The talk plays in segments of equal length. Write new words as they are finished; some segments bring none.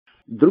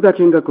Druga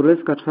Księga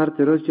Królewska,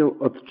 4 rozdział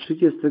od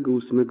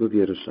 38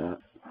 wiersza.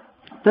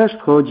 Też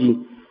wchodzi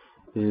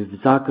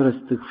w zakres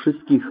tych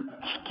wszystkich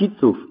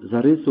szkiców,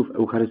 zarysów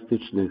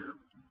eucharystycznych.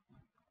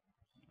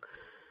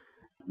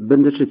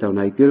 Będę czytał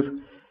najpierw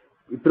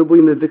i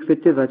próbujmy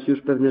wychwytywać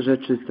już pewne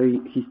rzeczy z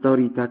tej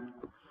historii tak,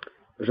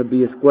 żeby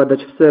je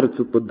składać w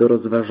sercu do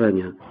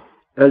rozważenia.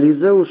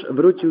 Elizeusz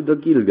wrócił do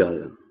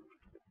Gilgal,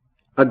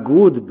 a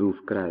głód był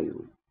w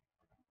kraju.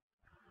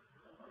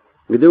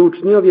 Gdy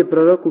uczniowie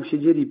proroków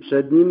siedzieli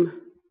przed nim,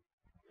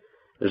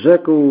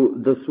 rzekł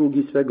do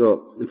sługi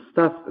swego: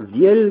 wstaw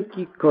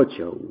wielki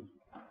kocioł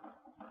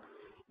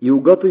i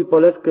ugotuj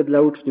polewkę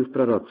dla uczniów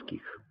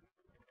prorockich.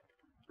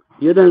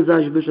 Jeden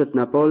zaś wyszedł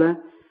na pole,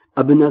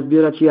 aby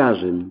nazbierać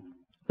jarzyn.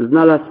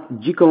 Znalazł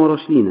dziką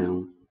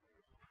roślinę,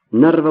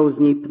 narwał z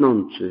niej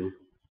pnączy,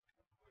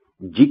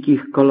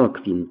 dzikich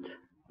kolokwint,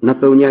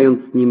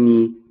 napełniając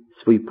nimi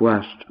swój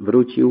płaszcz,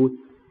 wrócił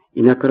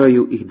i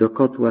nakroił ich do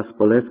kotła z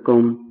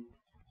polewką,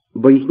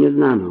 bo ich nie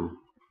znano.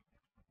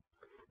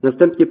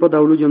 Następnie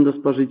podał ludziom do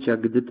spożycia.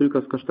 Gdy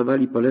tylko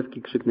skosztowali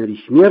polewki, krzyknęli: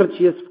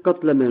 śmierć jest w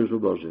kotle, mężu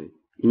Boży!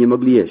 I nie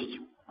mogli jeść.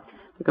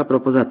 Taka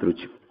propos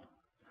zatruć.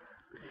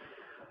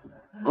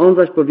 On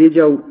zaś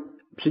powiedział: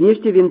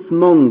 przynieście więc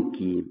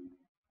mąki.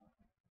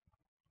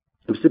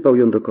 Wsypał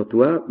ją do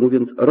kotła,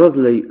 mówiąc: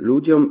 rozlej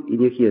ludziom i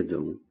niech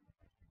jedzą.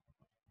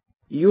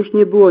 I już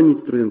nie było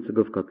nic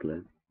trującego w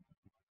kotle.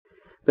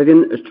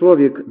 Pewien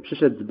człowiek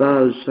przyszedł z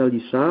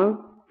Baal-Szalisza,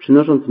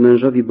 przynosząc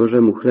mężowi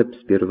Bożemu chleb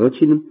z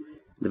pierwocin,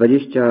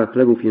 20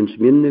 chlebów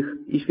jęczmiennych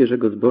i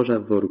świeżego zboża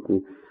w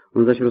worku.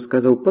 On zaś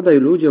rozkazał: podaj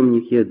ludziom,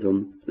 niech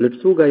jedzą.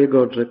 Lecz sługa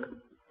jego odrzekł: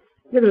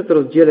 jakże to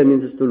rozdzielę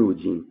między 100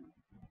 ludzi?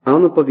 A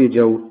on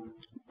powiedział: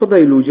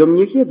 podaj ludziom,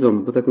 niech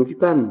jedzą, bo tak mówi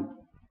Pan.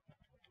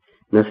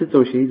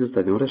 Nasycą się i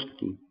zostawią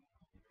resztki.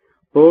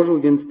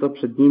 Położył więc to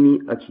przed nimi,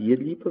 a ci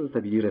jedli i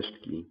pozostawili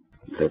resztki.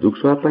 Według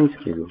słowa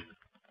Pańskiego.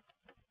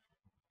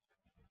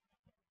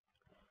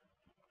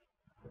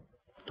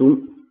 Tu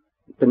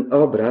ten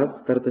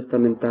obraz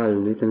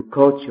starotestamentalny, ten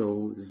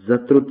kocioł z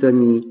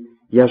zatrutymi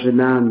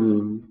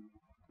jarzynami,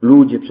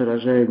 ludzie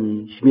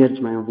przerażeni,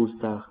 śmierć mają w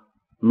ustach,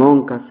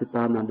 mąka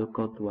sypana do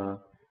kotła,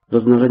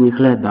 rozmnożenie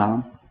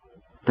chleba,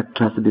 tak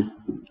trzeba sobie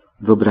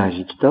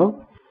wyobrazić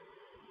to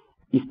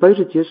i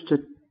spojrzeć jeszcze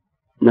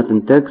na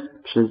ten tekst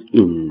przez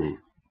inny.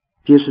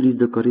 Pierwszy list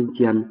do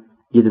Koryntian,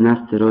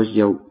 11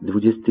 rozdział,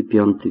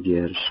 25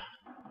 wiersz.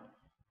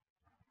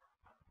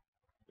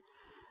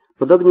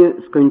 Podobnie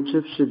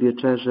skończywszy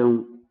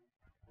wieczerzę,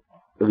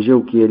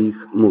 wziął kielich,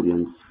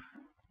 mówiąc: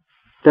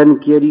 ten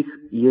kielich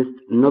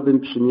jest nowym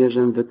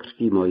przymierzem we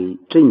krwi mojej.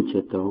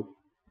 Czyńcie to,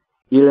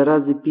 ile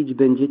razy pić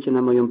będziecie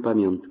na moją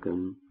pamiątkę.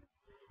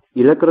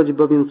 Ilekroć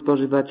bowiem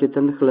spożywacie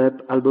ten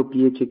chleb albo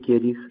pijecie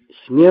kielich,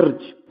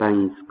 śmierć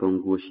pańską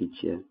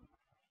głosicie,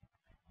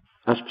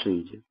 aż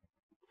przyjdzie.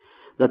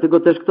 Dlatego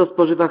też kto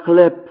spożywa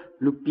chleb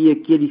lub pije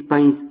kielich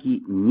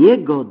pański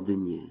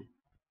niegodnie,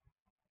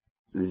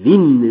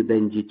 winny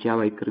będzie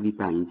ciała i krwi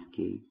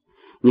pańskiej.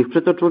 Niech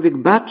przeto człowiek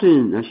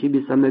baczy na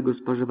siebie samego,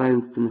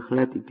 spożywając ten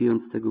chleb i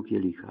pijąc tego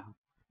kielicha.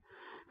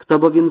 Kto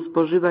bowiem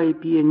spożywa i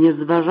pije, nie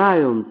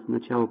zważając na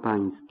ciało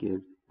pańskie,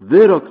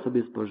 wyrok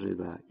sobie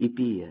spożywa i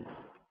pije.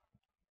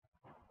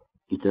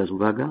 I teraz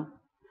uwaga,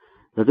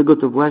 dlatego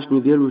to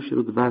właśnie wielu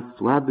wśród was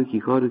słabych i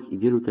chorych i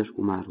wielu też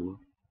umarło.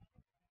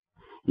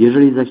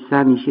 Jeżeli zaś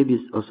sami siebie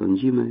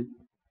osądzimy,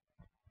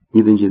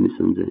 nie będziemy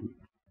sądzeni.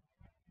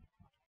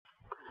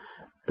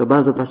 To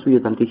bardzo pasuje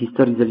tam tej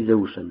historii z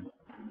Elizeuszem.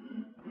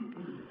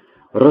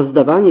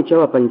 Rozdawanie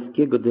ciała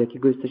pańskiego, do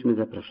jakiego jesteśmy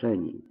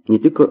zaproszeni, nie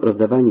tylko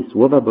rozdawanie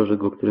Słowa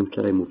Bożego, o którym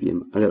wczoraj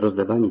mówiłem, ale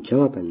rozdawanie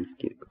ciała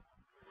pańskiego,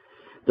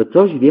 to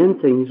coś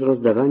więcej niż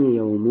rozdawanie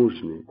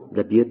jałmużny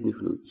dla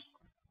biednych ludzi.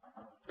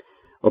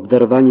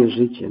 Obdarowanie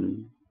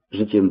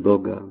życiem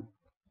Boga.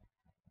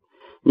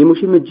 Nie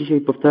musimy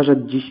dzisiaj powtarzać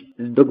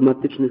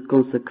dogmatycznych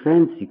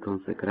konsekwencji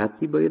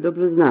konsekracji, bo je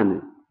dobrze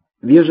znamy.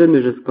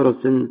 Wierzymy, że skoro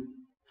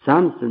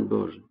sam Syn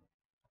Boży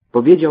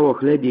powiedział o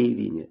chlebie i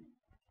winie,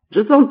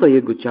 że są to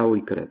Jego ciało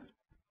i krew,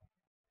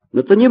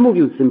 no to nie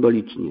mówił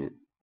symbolicznie.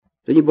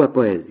 To nie była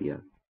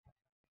poezja.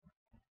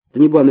 To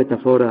nie była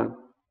metafora.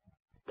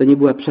 To nie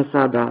była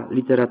przesada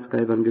literacka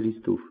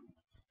ewangelistów.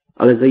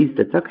 Ale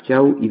zaiste tak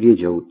chciał i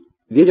wiedział.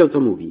 Wiedział, co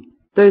mówi.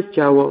 To jest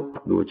ciało,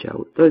 było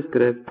ciało. To jest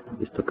krew,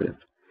 jest to krew.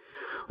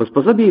 O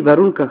sposobie i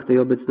warunkach tej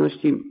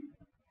obecności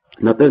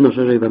na pewno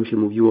szerzej wam się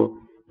mówiło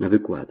na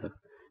wykładach.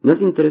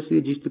 Nas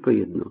interesuje dziś tylko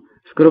jedno.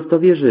 Skoro w to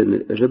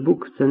wierzymy, że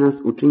Bóg chce nas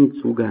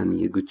uczynić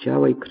sługami Jego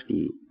ciała i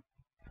krwi,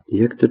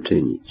 jak to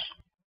czynić?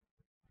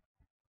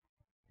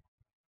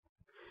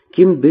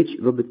 Kim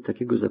być wobec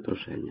takiego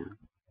zaproszenia?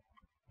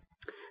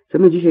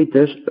 Chcemy dzisiaj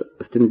też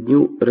w tym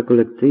dniu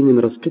rekolekcyjnym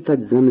rozczytać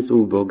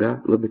zamysł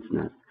Boga wobec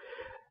nas.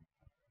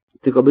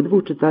 W tych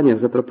obydwu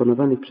czytaniach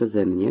zaproponowanych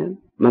przeze mnie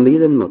mamy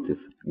jeden motyw.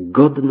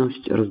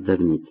 Godność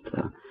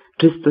rozdawnictwa.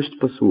 Czystość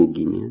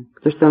posługi, nie?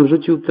 Ktoś tam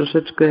wrzucił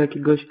troszeczkę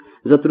jakiegoś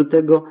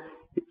zatrutego.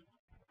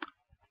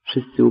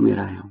 Wszyscy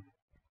umierają.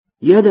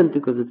 Jeden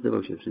tylko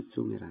zdecydował się,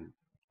 wszyscy umierają.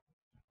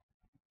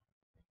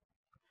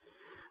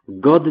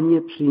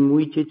 godnie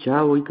przyjmujcie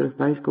ciało i krew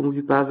pańską,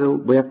 mówi Paweł,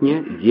 bo jak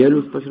nie,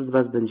 wielu spośród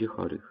was będzie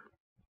chorych.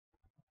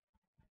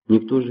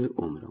 Niektórzy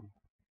umrą.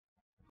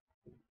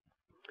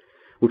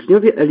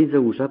 Uczniowie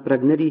Elizeusza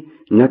pragnęli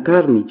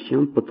nakarmić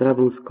się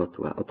potrawą z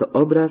kotła. Oto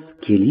obraz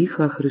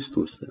kielicha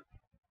Chrystusa.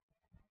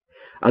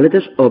 Ale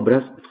też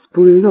obraz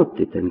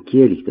wspólnoty, ten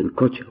kielich, ten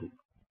kocioł.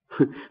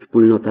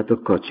 Wspólnota to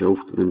kocioł,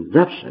 w którym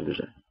zawsze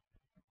wrze.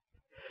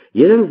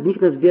 Jeden z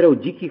nich nazbierał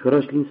dzikich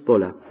roślin z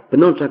pola,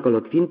 pnącza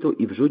kolokwintu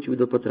i wrzucił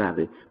do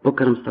potrawy.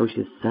 Pokarm stał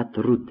się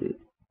zatruty.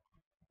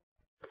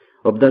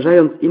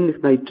 Obdarzając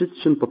innych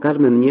najczystszym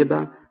pokarmem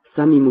nieba,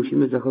 sami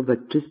musimy zachować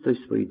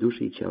czystość swojej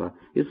duszy i ciała.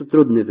 Jest to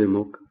trudny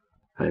wymóg,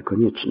 ale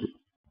konieczny.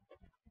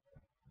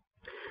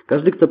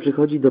 Każdy, kto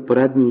przychodzi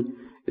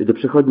do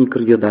przychodni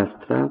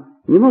krwiodawstwa,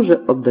 nie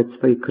może oddać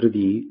swojej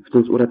krwi,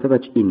 chcąc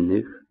uratować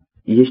innych,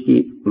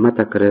 jeśli ma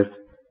ta krew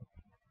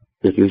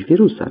jakiegoś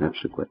wirusa na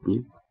przykład,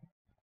 nie?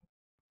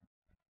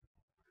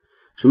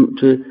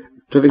 Czy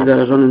człowiek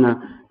zarażony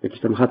na jakiś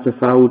tam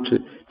HCV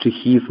czy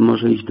HIV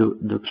może iść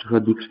do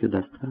przychodni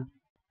krwiodawstwa?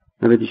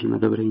 Nawet jeśli ma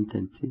dobre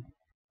intencje.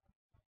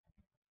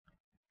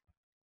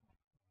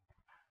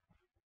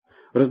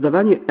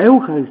 Rozdawanie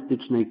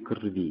eucharystycznej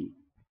krwi,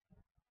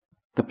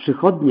 ta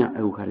przychodnia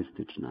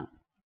eucharystyczna,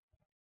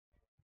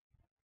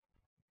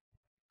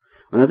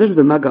 ona też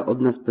wymaga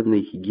od nas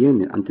pewnej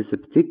higieny,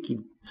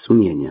 antyseptyki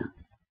sumienia.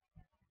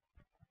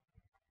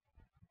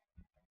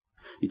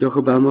 I to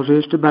chyba może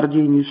jeszcze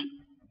bardziej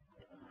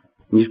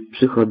niż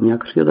przychodnia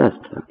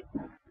krwiodawstwa.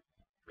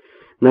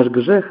 Nasz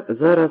grzech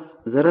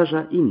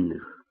zaraża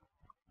innych.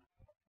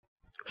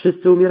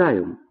 Wszyscy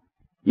umierają.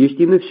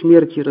 Jeśli my w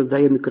śmierci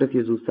rozdajemy krew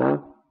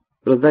Jezusa,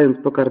 rozdając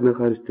pokarm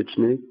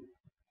eucharystyczny,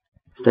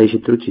 staje się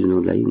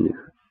trucizną dla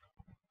innych.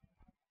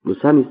 Bo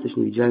sam jesteś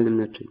niewidzialnym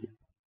naczyniem.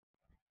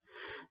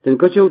 Ten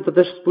kocioł to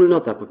też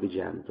wspólnota,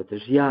 powiedziałem. To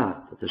też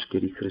ja, to też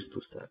kielich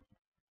Chrystusa.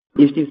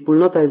 Jeśli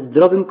wspólnota jest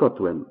zdrowym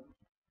kotłem,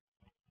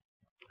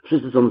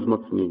 wszyscy są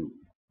wzmocnieni.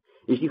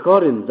 Jeśli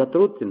chorym,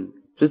 zatrutym,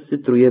 wszyscy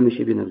trujemy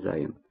siebie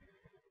nawzajem.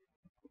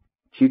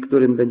 Ci,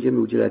 którym będziemy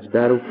udzielać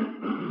darów,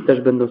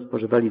 też będą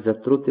spożywali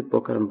zatruty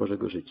pokarm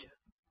Bożego życia.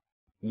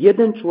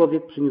 Jeden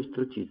człowiek przyniósł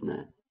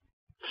truciznę.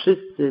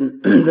 Wszyscy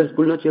we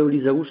wspólnocie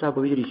Elizeusza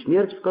powiedzieli: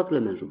 śmierć w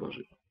kotle, mężu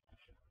Boży.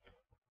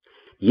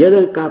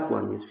 Jeden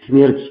kapłan jest w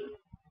śmierci,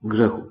 w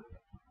grzechu.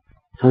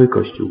 Cały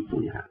Kościół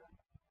umiera.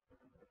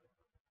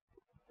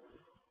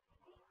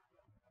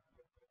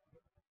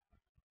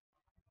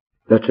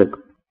 Dlaczego?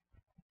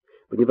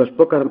 Ponieważ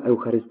pokarm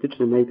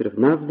eucharystyczny najpierw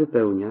nas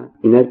wypełnia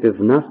i najpierw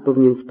w nas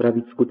powinien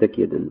sprawić skutek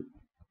jeden.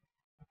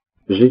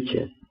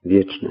 Życie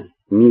wieczne,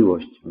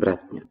 miłość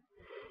bratnia.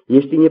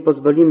 Jeśli nie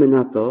pozwolimy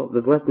na to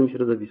we własnym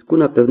środowisku,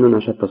 na pewno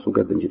nasza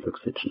posługa będzie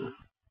toksyczna.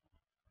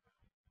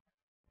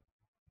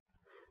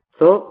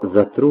 Co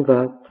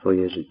zatruwa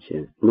Twoje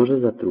życie? Może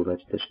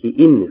zatruwać też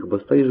i innych, bo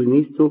stoisz w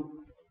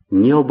miejscu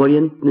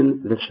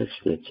nieobojętnym we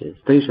wszechświecie.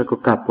 Stoisz jako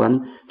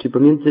kapłan, czyli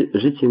pomiędzy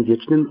życiem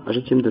wiecznym a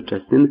życiem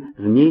doczesnym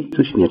w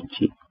miejscu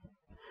śmierci.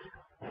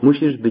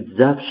 Musisz być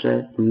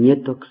zawsze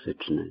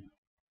nietoksyczny.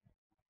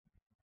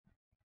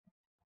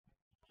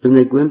 W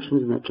najgłębszym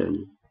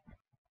znaczeniu.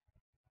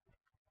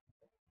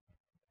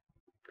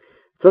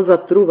 Co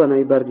zatruwa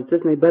najbardziej? Co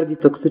jest najbardziej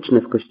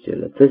toksyczne w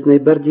Kościele? Co jest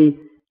najbardziej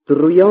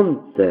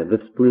trujące we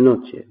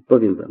wspólnocie?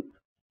 Powiem wam.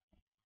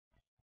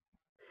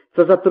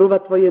 Co zatruwa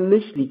Twoje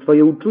myśli,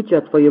 Twoje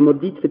uczucia, Twoje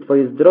modlitwy,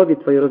 Twoje zdrowie,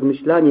 Twoje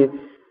rozmyślanie?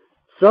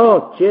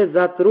 Co Cię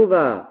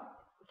zatruwa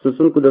w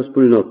stosunku do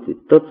wspólnoty?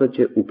 To, co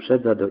Cię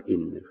uprzedza do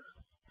innych.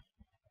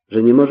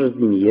 Że nie możesz z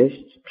nimi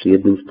jeść przy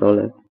jednym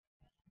stole?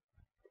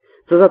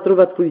 Co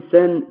zatruwa Twój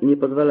sen i nie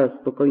pozwala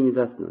spokojnie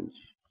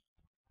zasnąć?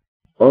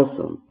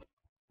 Osąd.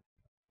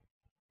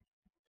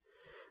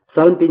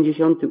 Psalm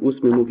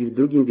 58 mówi w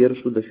 2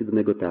 wierszu do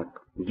 7 tak.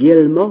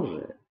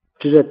 Wielmoże,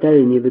 czy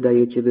rzetelnie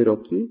wydajecie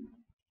wyroki?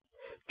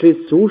 Czy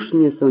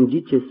słusznie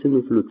sądzicie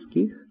synów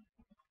ludzkich?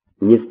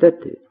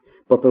 Niestety,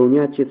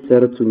 popełniacie w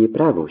sercu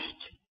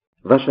nieprawość.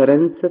 Wasze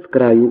ręce w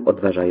kraju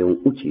odważają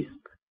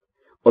ucisk.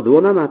 Od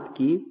łona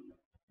matki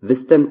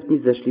występni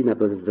zeszli na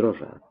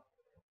bezdroża.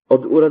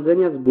 Od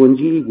urodzenia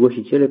zbłądzili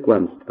głosiciele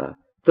kłamstwa.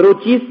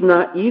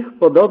 Trucizna ich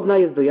podobna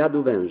jest do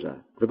jadu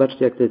węża.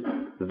 Zobaczcie, jak to jest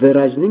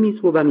wyraźnymi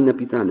słowami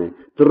napisane.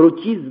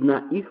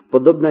 Trucizna ich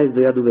podobna jest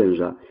do jadu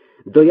węża.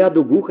 Do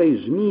jadu głuchej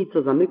żmii,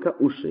 co zamyka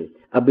uszy,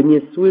 aby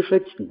nie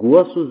słyszeć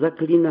głosu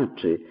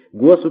zaklinaczy,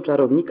 głosu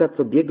czarownika,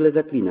 co biegle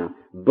zaklina.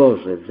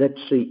 Boże,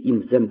 zetrzyj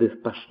im zęby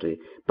w paszczy.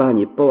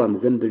 Panie, połam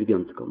zęby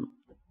lwiątkom.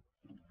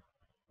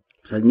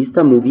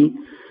 Psalmista mówi,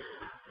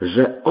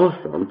 że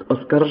osąd,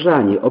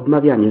 oskarżanie,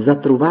 obmawianie,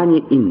 zatruwanie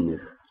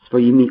innych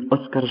swoimi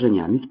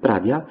oskarżeniami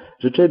sprawia,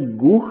 że człowiek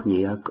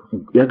głuchnie,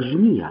 jak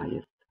żmija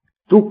jest.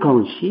 Tu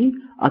kąsi,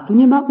 a tu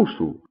nie ma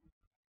uszu.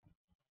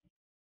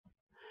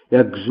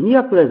 Jak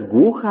żmija, która jest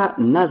głucha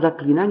na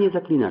zaklinanie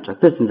zaklinacza.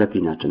 Kto jest tym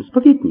zaklinaczem?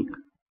 Spowiednik.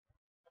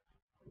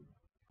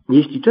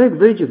 Jeśli człowiek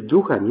wejdzie w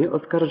ducha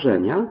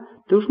oskarżenia,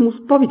 to już mu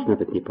spowiedź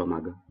nawet nie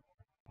pomaga.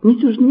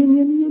 Nic już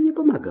nie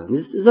pomaga.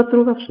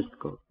 Zatruwa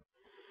wszystko.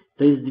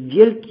 to jest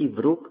wielki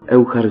wróg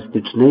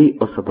eucharystycznej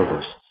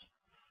osobowości.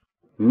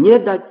 Nie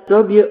dać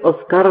sobie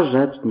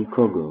oskarżać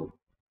nikogo.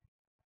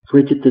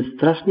 Słuchajcie, to jest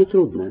strasznie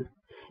trudne.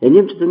 Ja nie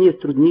wiem, czy to nie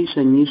jest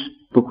trudniejsze niż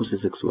pokusy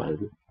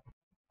seksualne.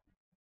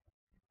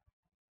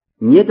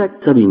 Nie dać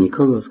sobie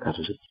nikogo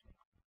oskarżyć.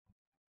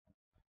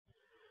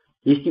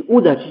 Jeśli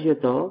uda ci się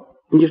to,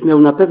 będziesz miał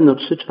na pewno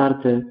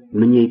 3/4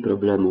 mniej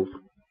problemów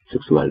z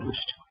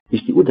seksualnością.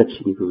 Jeśli uda ci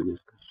się nikogo nie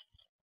oskarżyć.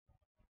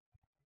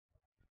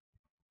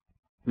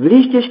 W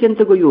liście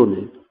świętego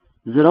Juny,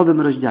 w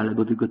 0. rozdziale,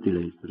 bo tylko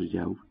tyle jest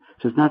rozdziałów,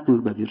 w 16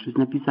 chyba wierszu jest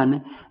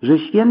napisane, że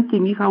święty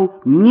Michał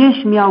nie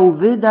śmiał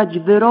wydać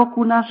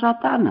wyroku na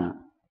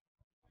szatana,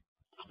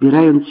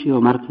 spierając się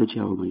o martwe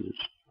ciało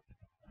Mojżesza.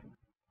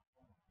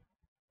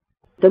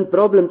 Ten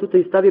problem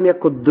tutaj stawiam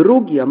jako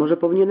drugi, a może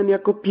powinienem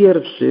jako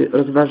pierwszy,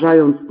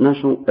 rozważając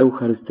naszą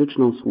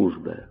eucharystyczną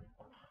służbę.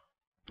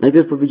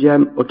 Najpierw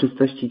powiedziałem o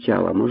czystości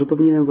ciała. Może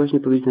powinienem właśnie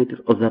powiedzieć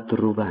najpierw o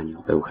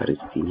zatruwaniu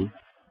Eucharystii, nie?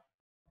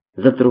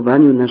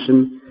 Zatruwaniu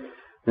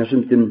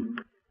naszym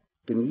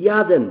tym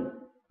jadem.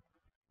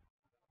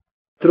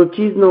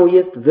 Trucizną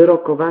jest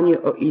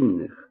wyrokowanie o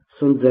innych,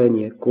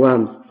 sądzenie,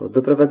 kłamstwo,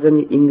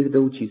 doprowadzenie innych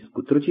do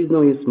ucisku.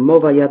 Trucizną jest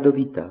mowa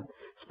jadowita,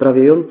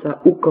 sprawiająca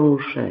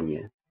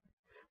ukąszenie.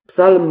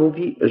 Psalm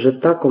mówi, że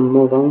taką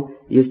mową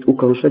jest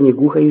ukąszenie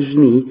głuchej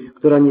żmi,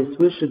 która nie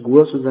słyszy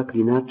głosu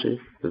zaklinaczy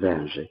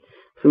węży.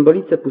 W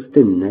symbolice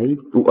pustynnej,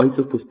 u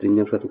ojców pustyni,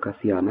 na przykład u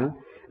Kasjana,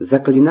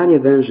 zaklinanie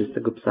węży z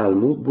tego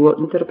psalmu było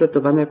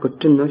interpretowane jako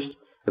czynność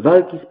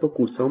walki z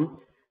pokusą,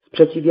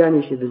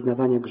 sprzeciwianie się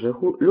wyznawania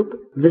grzechu lub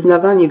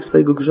wyznawanie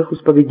swojego grzechu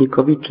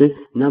spowiednikowi, czy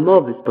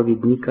namowy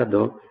spowiednika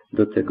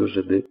do tego,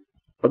 żeby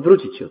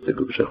odwrócić się od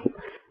tego grzechu.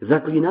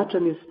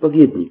 Zaklinaczem jest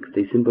spowiednik w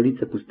tej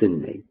symbolice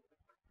pustynnej,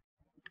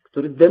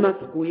 który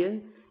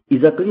demaskuje i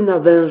zaklina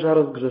węża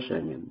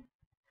rozgrzeszeniem.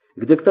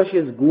 Gdy ktoś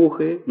jest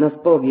głuchy na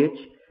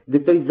spowiedź, gdy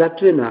ktoś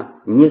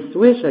zaczyna nie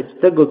słyszeć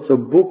tego, co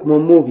Bóg mu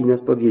mówi na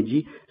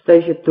spowiedzi,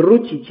 staje się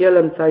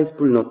trucicielem całej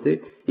wspólnoty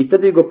i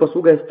wtedy jego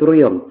posługa jest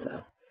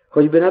trująca.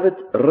 Choćby nawet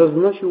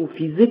roznosił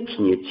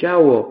fizycznie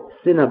ciało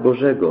Syna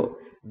Bożego,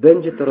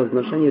 będzie to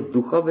roznoszenie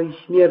duchowej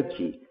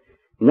śmierci.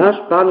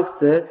 Nasz Pan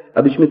chce,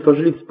 abyśmy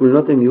tworzyli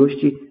wspólnotę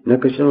miłości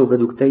nakreśloną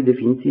według tej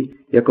definicji,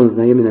 jaką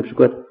znajemy na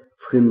przykład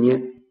w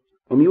hymnie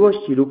o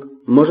miłości, lub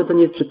może to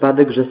nie jest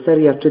przypadek, że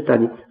seria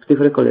czytań w tych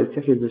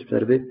rekolekcjach jest bez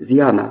przerwy z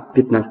Jana,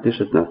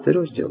 15-16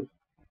 rozdział.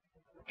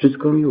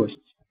 Wszystko o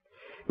miłości.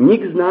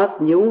 Nikt z nas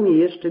nie umie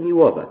jeszcze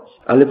miłować,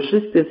 ale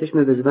wszyscy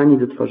jesteśmy wezwani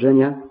do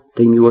tworzenia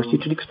tej miłości,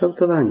 czyli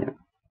kształtowania.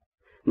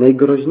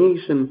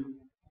 Najgroźniejszym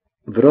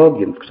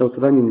wrogiem w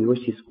kształtowaniu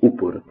miłości jest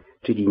upór,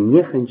 czyli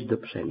niechęć do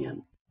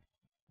przemian.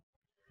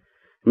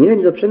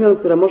 Niechęć do przemian,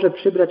 która może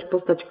przybrać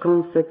postać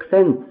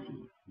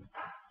konsekwencji,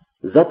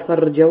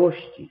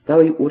 zatwardziałości,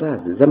 stałej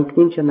urazy,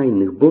 zamknięcia na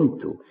innych,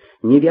 buntu,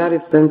 niewiary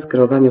w sens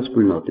kreowania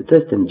wspólnoty. To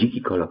jest ten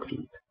dziki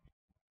kolokwint.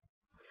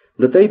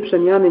 Do tej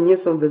przemiany nie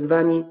są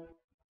wezwani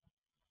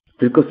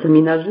tylko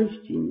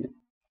seminarzyści, nie?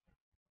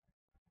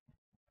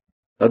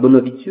 Albo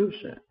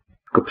nowicjusze,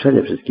 tylko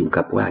przede wszystkim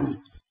kapłani,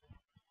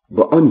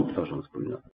 bo oni tworzą wspólnotę.